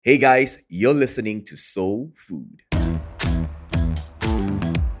Hey guys, you're listening to Soul Food.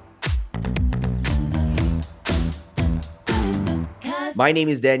 My name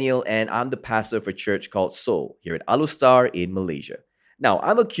is Daniel, and I'm the pastor of a church called Soul here at Alustar in Malaysia. Now,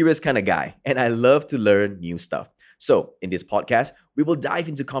 I'm a curious kind of guy, and I love to learn new stuff. So, in this podcast, we will dive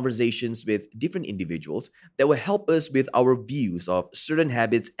into conversations with different individuals that will help us with our views of certain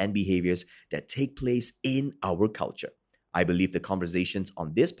habits and behaviors that take place in our culture. I believe the conversations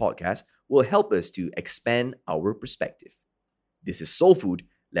on this podcast will help us to expand our perspective. This is Soul Food.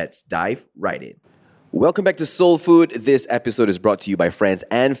 Let's dive right in. Welcome back to Soul Food. This episode is brought to you by friends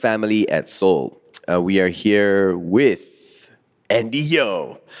and family at Soul. We are here with Andy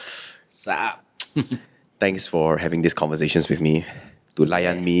Yo. Sup? Thanks for having these conversations with me, to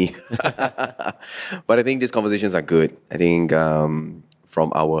layan me. But I think these conversations are good. I think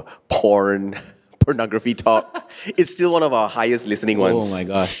from our pornography talk, it's still one of our highest listening ones. Oh my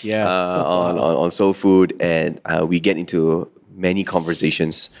gosh, yeah. On Soul Food, and we get into many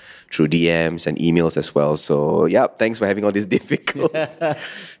conversations through DMs and emails as well. So yeah, thanks for having all this difficult.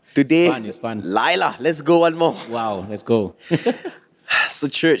 Today, It's fun. Lila, let's go one more. Wow, let's go. So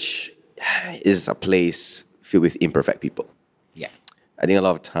church is a place filled with imperfect people. Yeah. I think a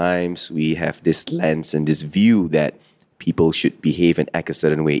lot of times we have this lens and this view that people should behave and act a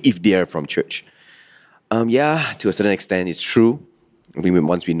certain way if they are from church. Yeah, to a certain extent, it's true.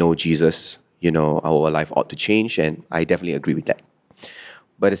 Once we know Jesus, our life ought to change, and I definitely agree with that.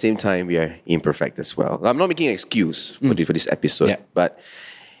 But at the same time, we are imperfect as well. I'm not making an excuse for this episode, Yeah. but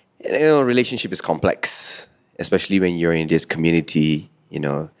relationship is complex, especially when you're in this community,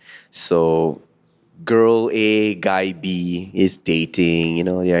 So girl A, guy B is dating,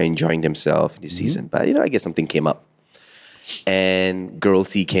 they are enjoying themselves this season. But, I guess something came up. And girl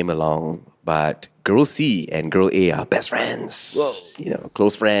C came along, but girl C and girl A are best friends. Whoa.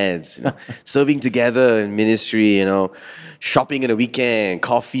 Close friends, serving together in ministry, shopping in the weekend,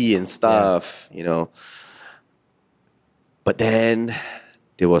 coffee and stuff, But then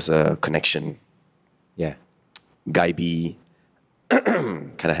there was a connection. Yeah. Guy B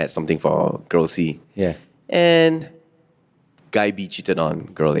kind of had something for girl C. Yeah. And guy B cheated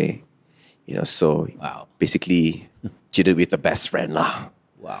on girl A. So Wow. basically cheated with the best friend lah.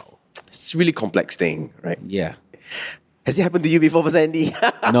 Wow. It's a really complex thing, right? Yeah. Has it happened to you before, Sandy?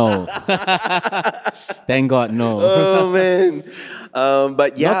 No. Thank God, no. Oh man.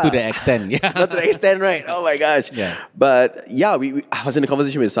 But yeah. Not to the extent. Yeah. Not to the extent, right? Oh my gosh. Yeah. But yeah, I was in a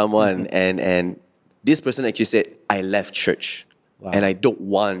conversation with someone and this person actually said, I left church. Wow. And I don't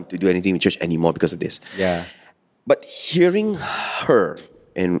want to do anything with church anymore because of this. Yeah. But hearing her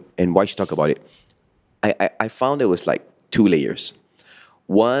and why she talked about it, I found there was like two layers.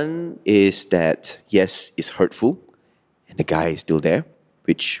 One is that, yes, it's hurtful, and the guy is still there,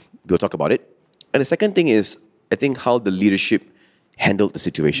 which we'll talk about it. And the second thing is, I think how the leadership handled the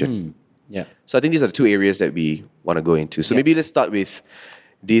situation. Yeah. So I think these are the two areas that we want to go into. So maybe let's start with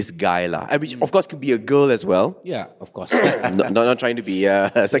this guy lah, which of course could be a girl as well. Yeah, of course. Not trying to be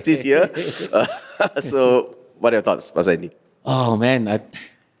sexist here. So what are your thoughts, Pastor Andy? Oh man,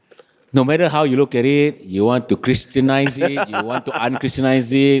 no matter how you look at it, you want to Christianize it, you want to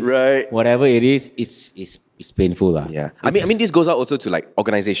unchristianize it, Right. Whatever it is, it's painful lah. Yeah, I mean, this goes out also to like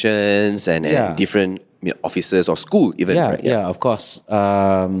organizations and Yeah. different offices or school even. Yeah, right? yeah, of course.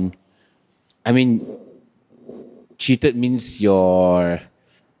 I mean, cheated means your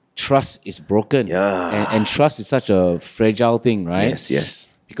trust is broken. Yeah. And trust is such a fragile thing, right? Yes.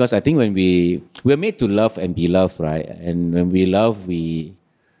 Because I think when we're made to love and be loved, right? And when we love,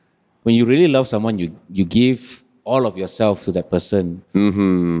 when you really love someone, you give all of yourself to that person.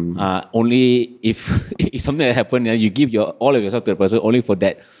 Mm-hmm. Only if something that happened, you give all of yourself to the person only for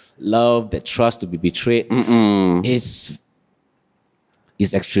that love, that trust to be betrayed. It's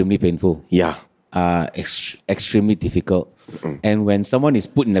extremely painful. Yeah. Extremely difficult. And when someone is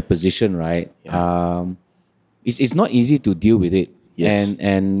put in a position, right, it's not easy to deal with it. Yes.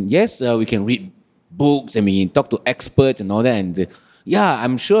 And yes, we can read books and we can talk to experts and all that. And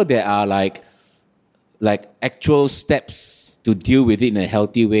I'm sure there are like actual steps to deal with it in a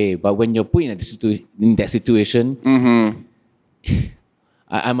healthy way. But when you're put in that situation,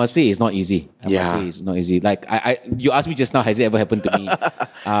 I must say it's not easy. I must say it's not easy. Like you asked me just now, has it ever happened to me?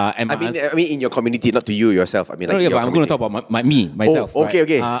 I mean, in your community, not to you yourself. I mean, like but I'm going to talk about myself. Oh, okay,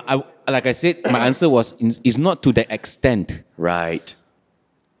 right? okay. Like I said, my answer is not to that extent. Right.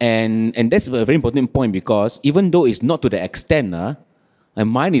 And that's a very important point because even though it's not to the extent, and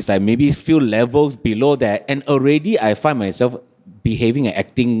mine is like maybe few levels below that, and already I find myself behaving and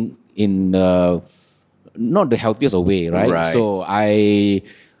acting in not the healthiest of way, right? Right. So I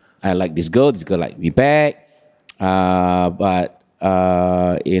I like this girl like me back. But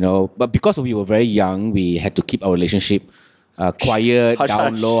because we were very young, we had to keep our relationship quiet, Hush,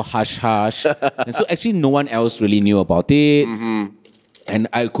 down hush. low, hush, hush. And so actually no one else really knew about it. And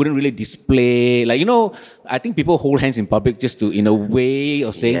I couldn't really display, I think people hold hands in public just to, in a way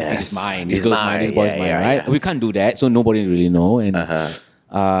of saying, this is Yes, mine, this this is girl's mine, mine. this boy's Yeah, mine, yeah, right? yeah. We can't do that, so nobody really know.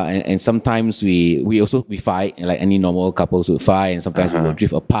 And sometimes we also fight, like any normal couples would fight, and sometimes we will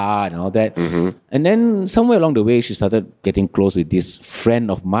drift apart and all that. And then somewhere along the way, she started getting close with this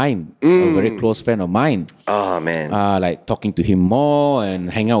friend of mine, a very close friend of mine. Oh, man. Like talking to him more and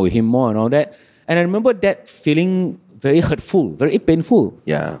hang out with him more and all that. And I remember that feeling very hurtful, very painful.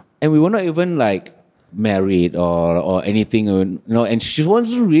 Yeah. And we were not even like married or anything, and she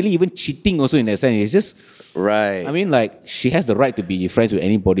wasn't really even cheating also in that sense. It's just, Right. I mean, like, she has the right to be friends with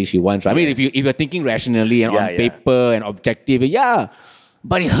anybody she wants. Right? I mean, if Yes. you're thinking rationally and Yeah, on yeah. paper and objective, yeah,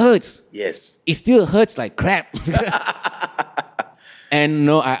 but it hurts. Yes. It still hurts like crap. And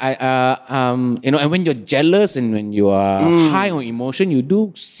and when you're jealous and when you are high on emotion, you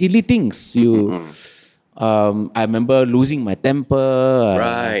do silly things. I remember losing my temper.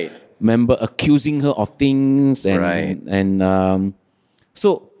 Right. Remember accusing her of things, and Right.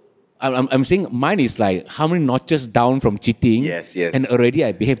 so I'm saying mine is like how many notches down from cheating. Yes, yes. And already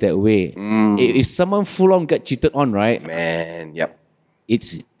I behave that way. If someone full on get cheated on, right? Man. Yep.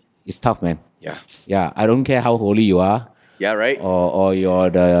 It's tough, man. Yeah. Yeah, I don't care how holy you are. Yeah, right? Or you're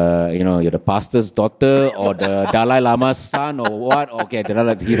the pastor's daughter or the Dalai Lama's son or what? Okay, he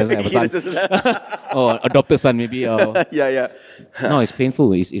doesn't have a son. Or adopted son maybe. Or, yeah, yeah. no, it's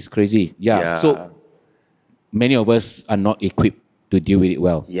painful. It's crazy. Yeah. So many of us are not equipped to deal with it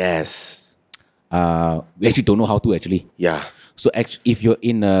well. Yes. We actually don't know how to actually. Yeah. So actually, if you're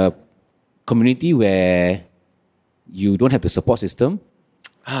in a community where you don't have the support system,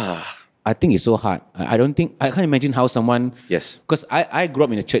 I think it's so hard. I can't imagine how someone. Yes. Because I grew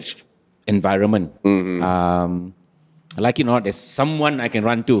up in a church environment. Like it or not, there's someone I can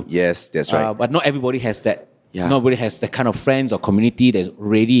run to. Yes, that's right. But not everybody has that. Yeah. Nobody has that kind of friends or community that's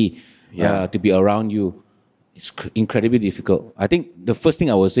ready Yeah. to be around you. It's incredibly difficult. I think the first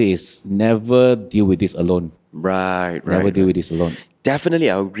thing I would say is never deal with this alone. Right, right. Never deal with this alone. Definitely,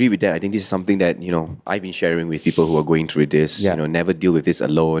 I agree with that. I think this is something that, I've been sharing with people who are going through this. Yeah. Never deal with this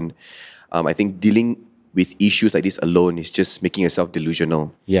alone. I think dealing with issues like this alone is just making yourself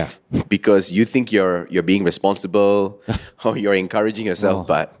delusional. Yeah. Because you think you're being responsible or you're encouraging yourself,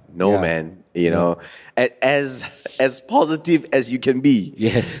 but no, Yeah. man. As positive as you can be.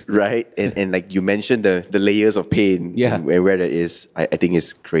 Yes. Right? And like you mentioned the layers of pain Yeah. and where that is, I think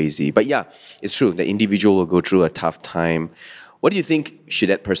is crazy. But yeah, it's true. The individual will go through a tough time. What do you think should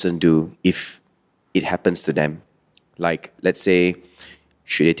that person do if it happens to them? Like, let's say,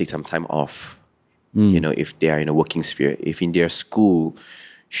 should they take some time off? If they are in a working sphere, if in their school,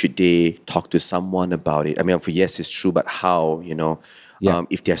 should they talk to someone about it? I mean, for yes, it's true, but how? Yeah.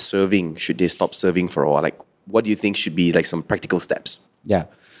 If they're serving, should they stop serving for a while? Like, what do you think should be like some practical steps? Yeah.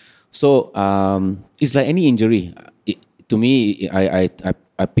 So it's like any injury. To me, I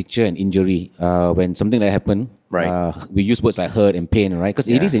picture an injury when something like happened. Right. We use words like hurt and pain, right? Because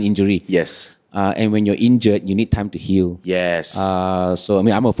it Yeah. is an injury. Yes. And when you're injured, you need time to heal. Yes. So I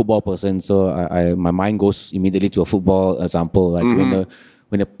mean, I'm a football person, so my mind goes immediately to a football example. Like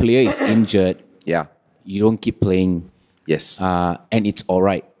when a player is injured, yeah. you don't keep playing, Yes. and it's all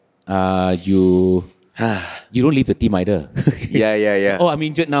right. You don't leave the team either. yeah. Oh, I'm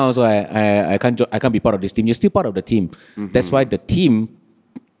injured now, so I can't be part of this team. You're still part of the team. That's why the team,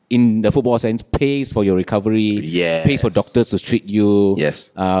 in the football sense, pays for your recovery. Yes. Pays for doctors to treat you. Yes.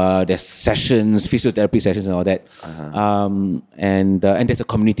 There's sessions, physiotherapy sessions, and all that. And there's a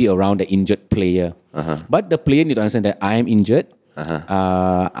community around the injured player. But the player need to understand that I am injured.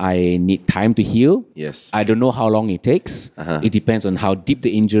 I need time to heal. Yes. I don't know how long it takes. It depends on how deep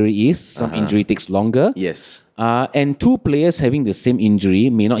the injury is. Some injury takes longer. Yes. And two players having the same injury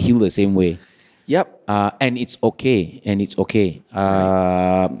may not heal the same way. Yep. And it's okay.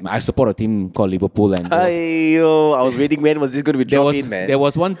 I support a team called Liverpool, and I was waiting, when was this going to be dropped in, man? there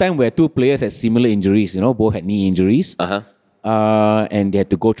was one time where two players had similar injuries. Both had knee injuries. And they had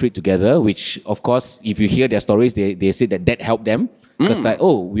to go through it together, which, of course, if you hear their stories, they say that helped them. Because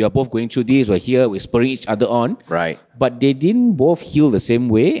we are both going through this, we're here, we're spurring each other on. Right. But they didn't both heal the same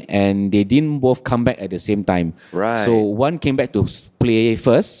way, and they didn't both come back at the same time. Right. So one came back to play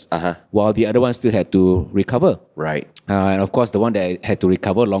first, while the other one still had to recover. Right. And of course, the one that had to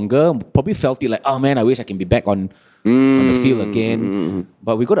recover longer probably felt it like, oh man, I wish I can be back on the field again.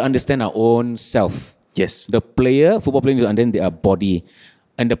 But we got to understand our own self. Yes. The football player, need to understand their body.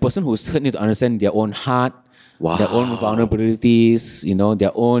 And the person who's hurt need to understand their own heart, their own Wow. vulnerabilities,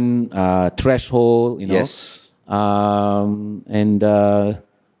 their own threshold, Yes. And I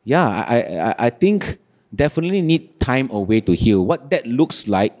think definitely need time away to heal. What that looks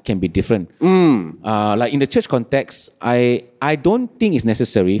like can be different. Like in the church context, I don't think it's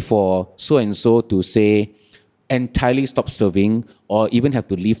necessary for so and so to say entirely stop serving or even have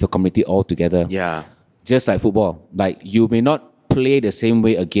to leave the community altogether. Yeah. Just like football, like you may not play the same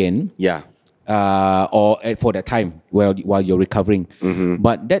way again, Yeah. for that time while you're recovering.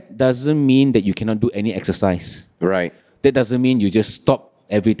 But that doesn't mean that you cannot do any exercise. Right. That doesn't mean you just stop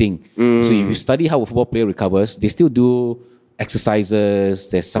everything. So if you study how a football player recovers, they still do exercises.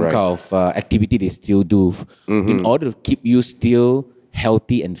 There's some Right. kind of activity they still do in order to keep you still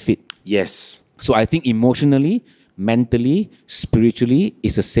healthy and fit. Yes. So I think emotionally, mentally, spiritually,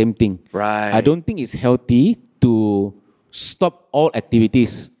 it's the same thing. Right. I don't think it's healthy to stop all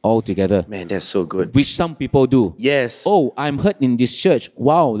activities altogether, Man, that's so good. which some people do. Yes. Oh, I'm hurt in this church.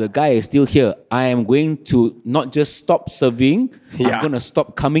 Wow, the guy is still here. I am going to not just stop serving. Yeah. I'm going to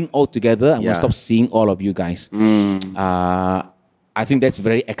stop coming altogether. I'm going Yeah. to stop seeing all of you guys. I think that's a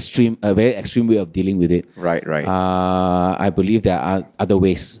very extreme way of dealing with it. Right. Right. I believe there are other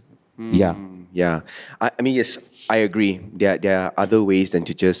ways. Yeah. Yeah, I mean, yes, I agree. There are other ways than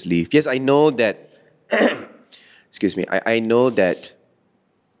to just leave. Yes, I know that. Excuse me. I know that.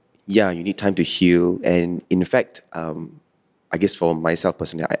 Yeah, you need time to heal, and in fact, I guess for myself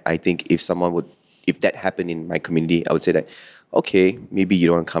personally, I think if that happened in my community, I would say that, okay, maybe you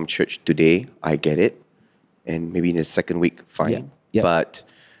don't want to come church today. I get it, and maybe in the second week, fine. Yeah, yeah. But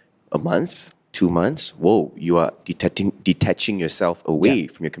a month, 2 months, whoa, you are detaching yourself away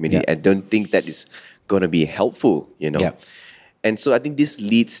from your community. Yeah. I don't think that is going to be helpful, Yeah. And so I think this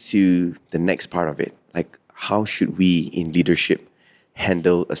leads to the next part of it. Like, how should we in leadership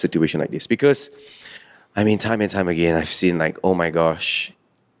handle a situation like this? Because, I mean, time and time again, I've seen like, oh my gosh,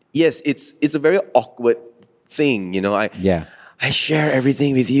 yes, it's a very awkward thing, Yeah. I share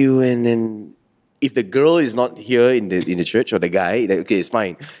everything with you, and then if the girl is not here in the church or the guy, then okay, it's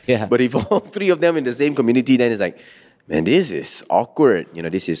fine. Yeah. But if all three of them in the same community, then it's like, man, this is awkward.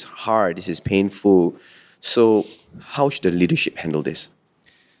 This is hard. This is painful. So, how should the leadership handle this?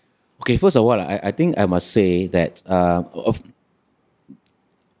 Okay, first of all, I think I must say that I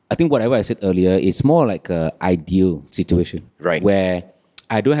think whatever I said earlier is more like an ideal situation. Right. Where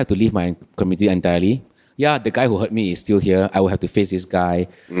I don't have to leave my community entirely. Yeah, the guy who hurt me is still here. I will have to face this guy.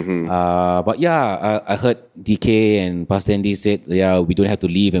 But yeah, I heard DK and Pastor Andy said, yeah, we don't have to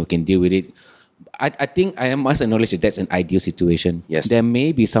leave and we can deal with it. I think I must acknowledge that that's an ideal situation. Yes. There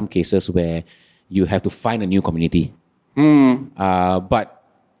may be some cases where you have to find a new community. But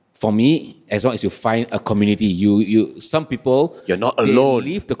for me, as long as you find a community, some people You're not they alone.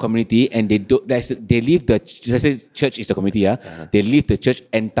 leave the community and they leave the let's say church is the community, they leave the church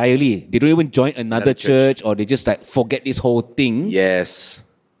entirely. They don't even join another church, or they just like forget this whole thing. Yes.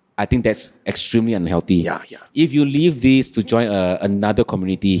 I think that's extremely unhealthy. Yeah, yeah. If you leave this to join another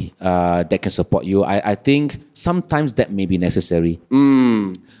community that can support you, I think sometimes that may be necessary.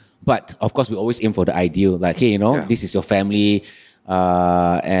 But of course, we always aim for the ideal. Like, hey, this is your family.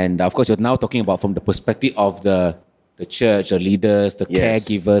 And of course, you're now talking about from the perspective of the church, the leaders, the Yes.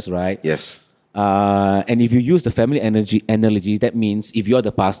 caregivers, right? Yes. And if you use the family analogy, that means if you're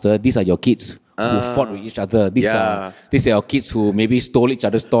the pastor, these are your kids who fought with each other. These Yeah. are your kids who maybe stole each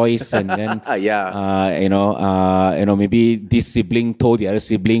other's toys, and then maybe this sibling told the other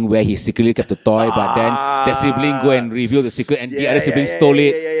sibling where he secretly kept the toy, but then that sibling go and reveal the secret, and the other sibling stole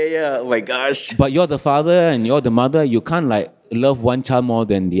it. Yeah. Oh my gosh. But you're the father and you're the mother. You can't like love one child more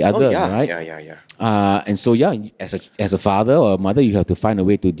than the other, right? Yeah. And so as a father or a mother, you have to find a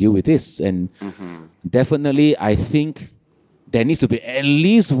way to deal with this. And definitely, I think there needs to be at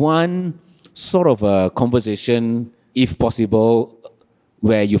least one sort of a conversation, if possible,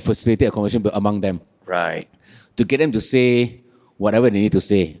 where you facilitate a conversation among them Right. to get them to say whatever they need to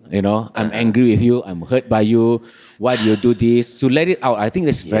say. I'm angry with you. I'm hurt by you. Why do you do this? To let it out. I think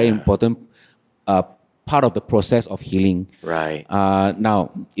that's very important. Part of the process of healing. Right.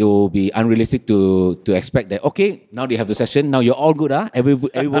 Now, it will be unrealistic to expect that, okay, now they have the session, now you're all good,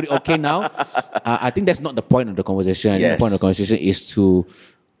 everybody okay now? I think that's not the point of the conversation. I think Yes. the point of the conversation is to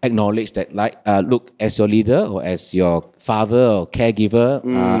acknowledge that, look, as your leader or as your father or caregiver,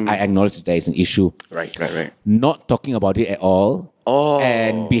 I acknowledge that there is an issue. Right. Not talking about it at all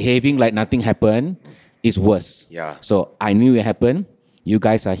and behaving like nothing happened is worse. Yeah. So I knew it happened. You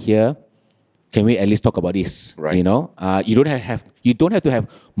guys are here. can we at least talk about this? Right. You know, you don't have to have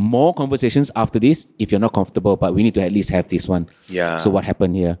more conversations after this if you're not comfortable, but we need to at least have this one. Yeah. So what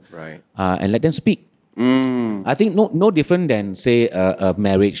happened here? Right. And let them speak. I think no different than say a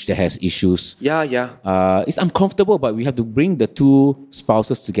marriage that has issues. Yeah. It's uncomfortable, but we have to bring the two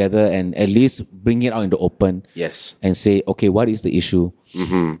spouses together and at least bring it out in the open. Yes. And say, okay, what is the issue?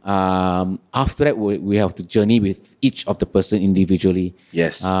 After that, we have to journey with each of the person individually.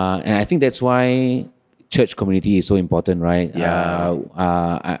 Yes. And I think that's why church community is so important, right? Yeah.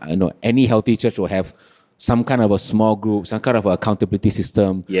 I know any healthy church will have some kind of a small group, some kind of a accountability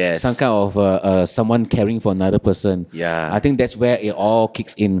system, Yes. some kind of someone caring for another person. Yeah. I think that's where it all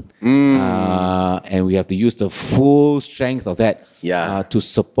kicks in. And we have to use the full strength of that to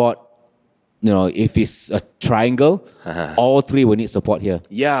support. You know, if it's a triangle, all three will need support here.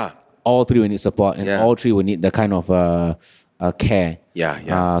 Yeah. All three will need support, and all three will need the kind of care.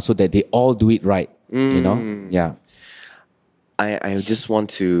 Yeah. So that they all do it right. You know. Yeah. I just want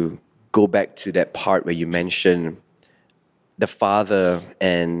to go back to that part where you mentioned the father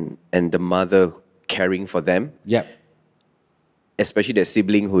and the mother caring for them, Yeah. especially that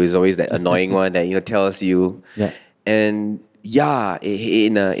sibling who is always that annoying one that tells you. Yeah. And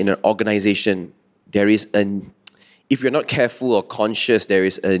in an organization, there is if you're not careful or conscious, there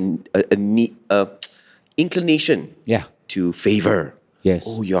is a need, inclination Yeah. to favor. Yes.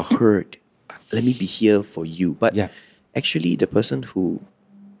 Oh, you're hurt. Let me be here for you. But actually, the person who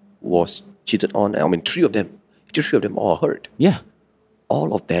was cheated on, I mean, three of them are hurt. Yeah.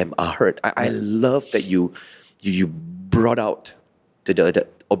 All of them are hurt. I love that you brought out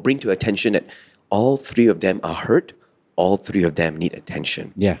or bring to attention that all three of them are hurt. All three of them need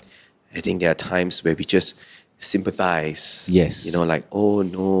attention. Yeah. I think there are times where we just sympathize. Yes. Like, oh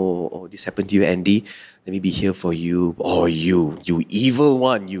no, this happened to you, Andy. Let me be here for you. Oh, you evil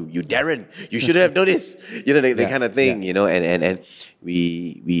one, you Darren. You should have noticed. The kind of thing. And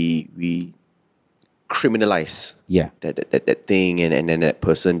we criminalize. That thing, and then that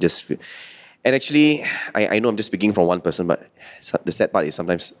person just. And actually, I know I'm just speaking from one person, but the sad part is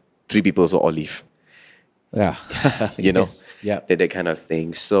sometimes three people also all leave. Yeah. Yes. Yeah. That kind of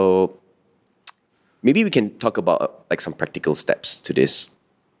thing. So maybe we can talk about like some practical steps to this,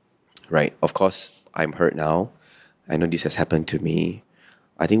 right? Of course, I'm hurt now. I know this has happened to me.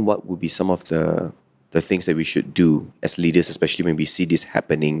 I think what would be some of the things that we should do as leaders, especially when we see this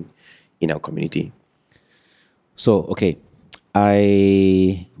happening in our community? So, okay.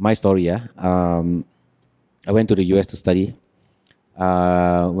 My story, I went to the US to study.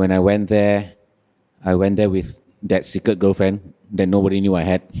 When I went there with that secret girlfriend that nobody knew I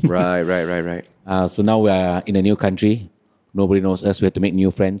had. Right. So now we are in a new country. Nobody knows us. We have to make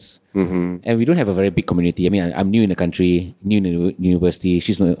new friends. And we don't have a very big community. I mean, I'm new in the country, new in the university.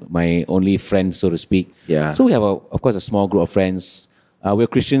 She's my only friend, so to speak. Yeah. So we have, of course, a small group of friends. We're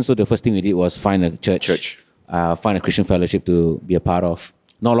Christians, so the first thing we did was find a church. Find a Christian fellowship to be a part of.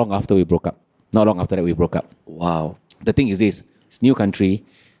 Not long after that, we broke up. Wow. The thing is this, it's new country,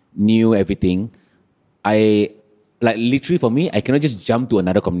 new everything. Literally for me, I cannot just jump to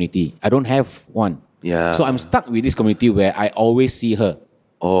another community. I don't have one. Yeah. So I'm stuck with this community where I always see her.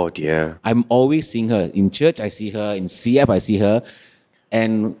 Oh dear. I'm always seeing her. In church, I see her. In CF, I see her.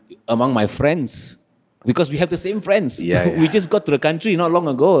 And among my friends, because we have the same friends. Yeah. We just got to the country not long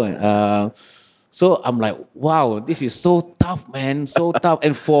ago. So I'm like, wow, this is so tough, man. So tough.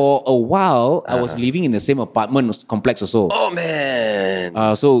 And for a while, I was living in the same apartment complex also. Oh man.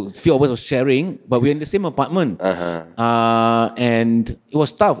 So a few of us were sharing, but we're in the same apartment. And it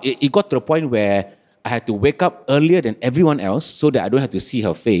was tough. It got to the point where I had to wake up earlier than everyone else so that I don't have to see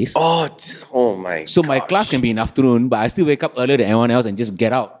her face. Oh my. So my class can be in the afternoon, but I still wake up earlier than everyone else and just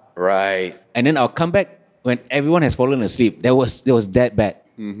get out. Right. And then I'll come back when everyone has fallen asleep. That was that bad.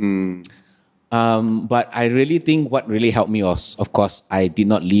 But I really think what really helped me was, of course, I did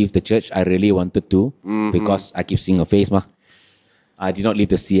not leave the church. I really wanted to because I keep seeing her face. I did not leave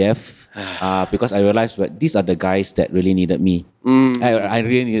the CF because I realized that these are the guys that really needed me. I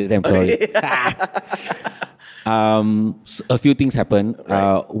really needed them, sorry. A few things happened.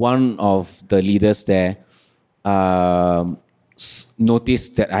 Right. One of the leaders there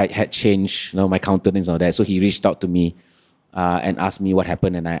noticed that I had changed my countenance and all that. So he reached out to me and asked me what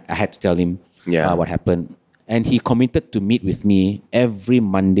happened, and I had to tell him what happened. And he committed to meet with me every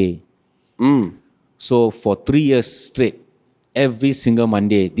Monday. So for 3 years straight, every single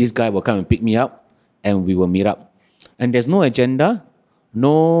Monday, this guy will come and pick me up and we will meet up. And there's no agenda,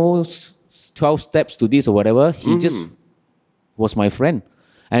 no 12 steps to this or whatever. He just was my friend.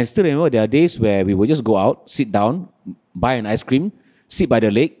 And I still remember there are days where we would just go out, sit down, buy an ice cream, sit by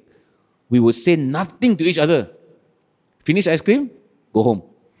the lake, we would say nothing to each other. Finish ice cream, go home.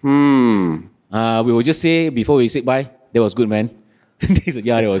 We would just say before we say bye, that was good, man. They said,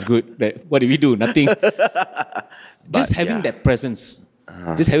 yeah, that was good. Like, what did we do? Nothing. Just having that presence.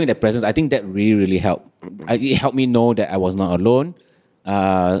 Just having that presence, I think that really, really helped. It helped me know that I was not alone.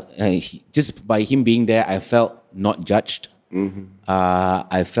 Just by him being there, I felt not judged.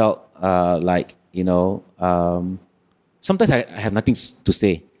 I felt like, sometimes I have nothing to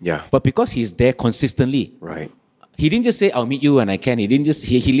say. Yeah. But because he's there consistently, Right. he didn't just say, I'll meet you when I can. He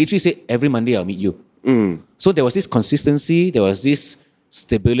literally said, every Monday I'll meet you. So there was this consistency, there was this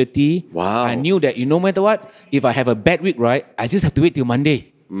stability. Wow. I knew that, no matter what, if I have a bad week, right, I just have to wait till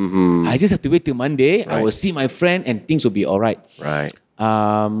Monday. I just have to wait till Monday. I will see my friend and things will be all right. Right.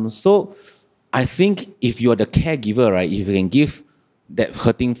 So I think if you're the caregiver, right, if you can give that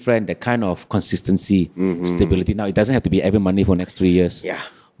hurting friend that kind of consistency, stability. Now, it doesn't have to be every Monday for the next 3 years. Yeah.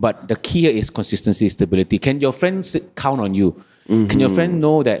 But the key here is consistency, stability. Can your friends count on you? Can your friend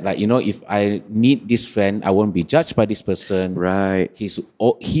know that, if I need this friend, I won't be judged by this person. Right.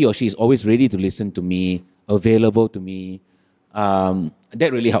 He or she is always ready to listen to me, available to me.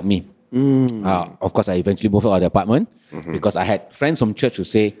 That really helped me. Of course, I eventually moved out of the apartment because I had friends from church who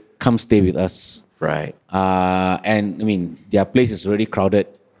say, come stay with us. Right. And I mean, their place is already crowded,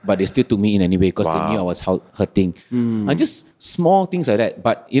 but they still took me in anyway because they knew I was hurting. And just small things like that.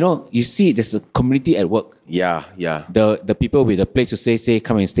 But you see, there's a community at work. Yeah. Yeah. The people with the place to say,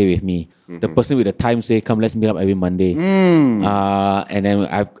 come and stay with me. The person with the time say, come, let's meet up every Monday. And then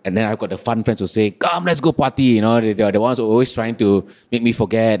I've got the fun friends who say, come, let's go party. They're the ones who are always trying to make me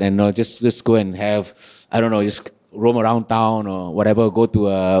forget and just go and have, I don't know, just roam around town or whatever, go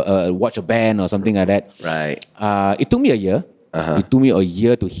to watch a band or something like that. Right. It took me a year. It took me a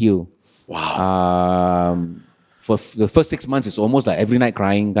year to heal. Wow. For the first 6 months, it's almost like every night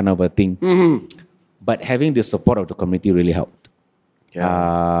crying kind of a thing. But having the support of the community really helped.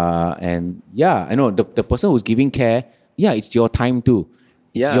 Yeah. And yeah, I know the person who's giving care, it's your time too.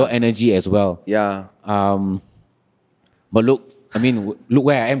 It's your energy as well. Yeah. But look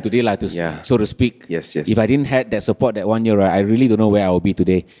where I am today, so to speak. Yes. If I didn't have that support that 1 year, right, I really don't know where I will be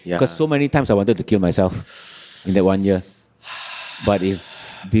today. Yeah. Because so many times I wanted to kill myself in that 1 year. But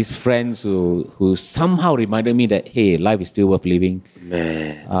it's these friends who somehow reminded me that, hey, life is still worth living.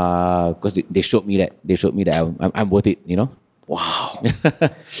 Man. Because they showed me that. They showed me that I'm worth it, Wow.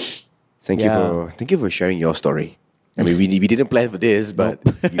 Thank you for sharing your story. I mean, we didn't plan for this, but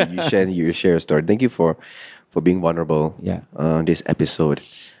you share your story. Thank you for being vulnerable on this episode.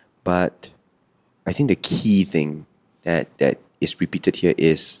 But I think the key thing that is repeated here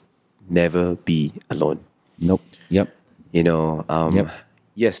is never be alone. Nope. Yep.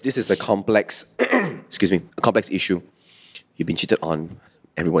 Yes, this is a complex, a complex issue. You've been cheated on.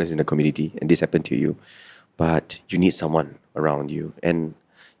 Everyone is in the community, and this happened to you. But you need someone around you. And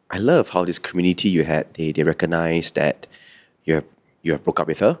I love how this community you had, they recognize that you have broke up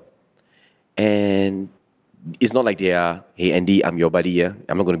with her. And it's not like they are, hey, Andy, I'm your buddy here.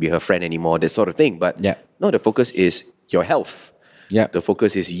 I'm not going to be her friend anymore, that sort of thing. But no, the focus is your health. Yeah. The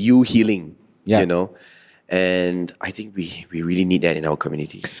focus is you healing, Yeah. And I think we really need that in our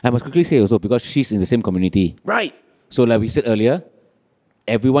community. I must quickly say also, because she's in the same community. Right. So like we said earlier,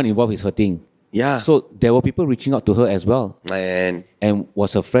 everyone involved is hurting. Yeah. So there were people reaching out to her as well. And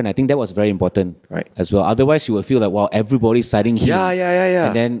was her friend. I think that was very important. Right. As well. Otherwise, she would feel like, wow, everybody's siding him. Yeah.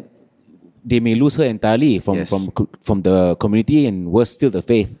 And then they may lose her entirely from the community and worse still the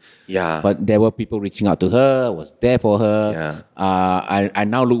faith. Yeah. But there were people reaching out to her, was there for her. Yeah. I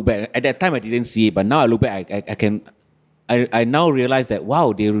now look back. At that time, I didn't see it, but now I look back, I now realize that,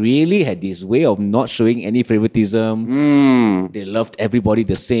 wow, they really had this way of not showing any favoritism. They loved everybody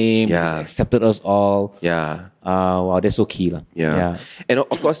the same. They just accepted us all. Yeah. Wow, that's so key. Yeah. And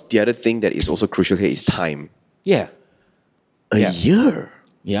of course, the other thing that is also crucial here is time. Yeah. A year.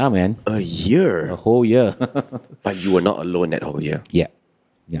 Yeah, man. A year. A whole year. But you were not alone that whole year. Yeah.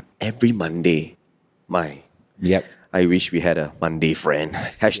 Every Monday, Yep. I wish we had a Monday friend.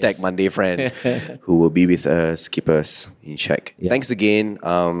 Hashtag Monday friend who will be with us, keep us in check. Yeah. Thanks again,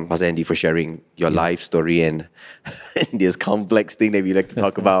 Pastor Andy, for sharing your life story and this complex thing that we like to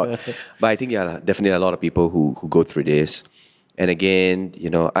talk about. But I think, definitely a lot of people who go through this. And again,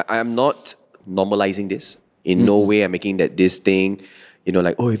 I'm not normalizing this. In no way I'm making this thing,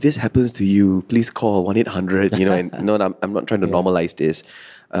 like, oh, if this happens to you, please call 1-800, and I'm not trying to normalize this.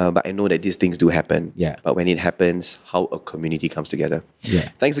 But I know that these things do happen. Yeah. But when it happens, how a community comes together. Yeah.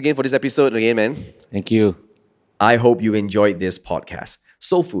 Thanks again for this episode again, man. Thank you. I hope you enjoyed this podcast.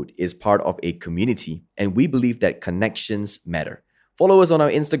 Soul Food is part of a community, and we believe that connections matter. Follow us on our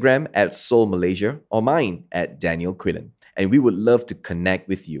Instagram at Seoul Malaysia or mine at Daniel Quillen. And we would love to connect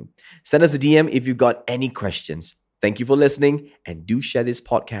with you. Send us a DM if you've got any questions. Thank you for listening and do share this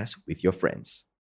podcast with your friends.